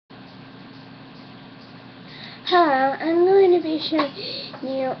Hello, I'm going to be showing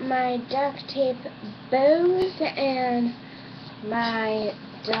you my duct tape bows and my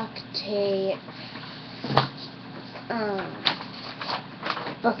duct tape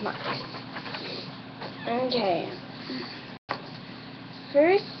bookmarks. Okay.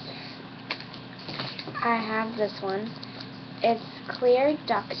 First, I have this one. It's clear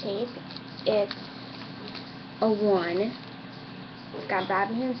duct tape. It's a 1. It's got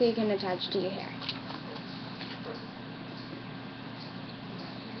bobby pins so you can attach to your hair.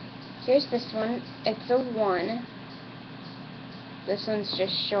 Here's this one. It's a 1. This one's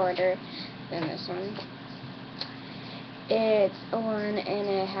just shorter than this one. It's a 1 and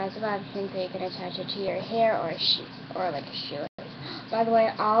it has a bobby pin so you can attach it to your hair or like a shoe. By the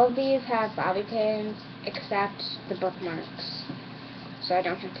way, all of these have bobby pins except the bookmarks, so I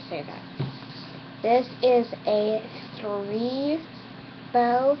don't have to say that. This is a 3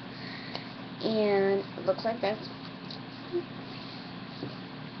 bow and it looks like this.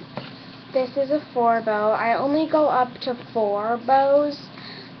 This is a 4 bow. I only go up to 4 bows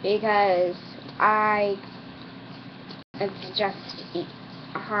because it's just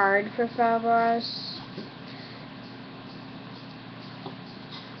hard for 4 bows.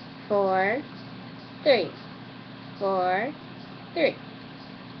 4, 3, 4, 3.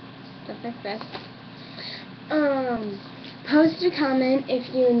 Just like this. Post a comment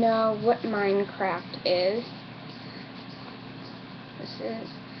if you know what Minecraft is. This is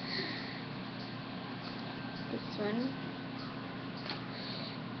this one.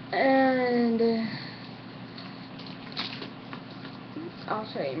 And I'll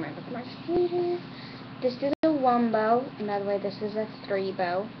show you my bookmarks later. This is a 1 bow, and by the way, this is a 3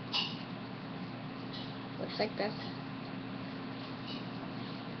 bow. Looks like this.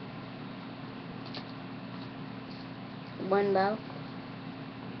 One bow.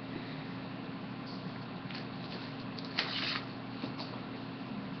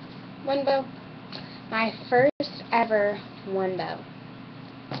 One bow. My first ever 1 bow.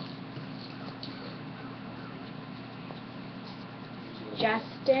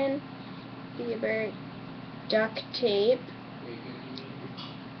 Justin Bieber duct tape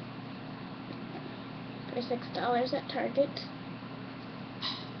for $6 at Target.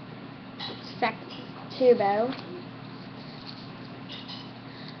 2 bow.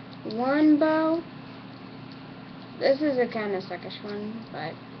 1 bow. This is a kind of suckish one,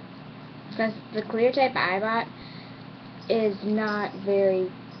 but because the clear tape I bought is not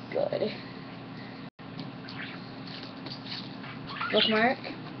very good. Bookmark.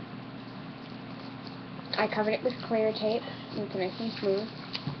 I covered it with clear tape, so it's nice and smooth.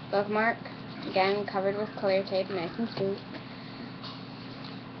 Bookmark. Again, covered with clear tape, nice and smooth.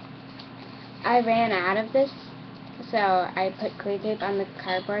 I ran out of this, so I put clear tape on the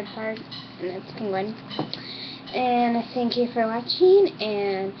cardboard part, and it's penguin. And thank you for watching,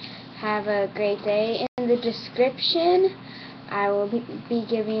 and have a great day. In the description, I will be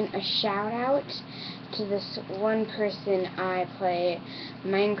giving a shout out to this one person I play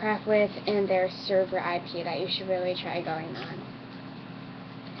Minecraft with and their server IP that you should really try going on.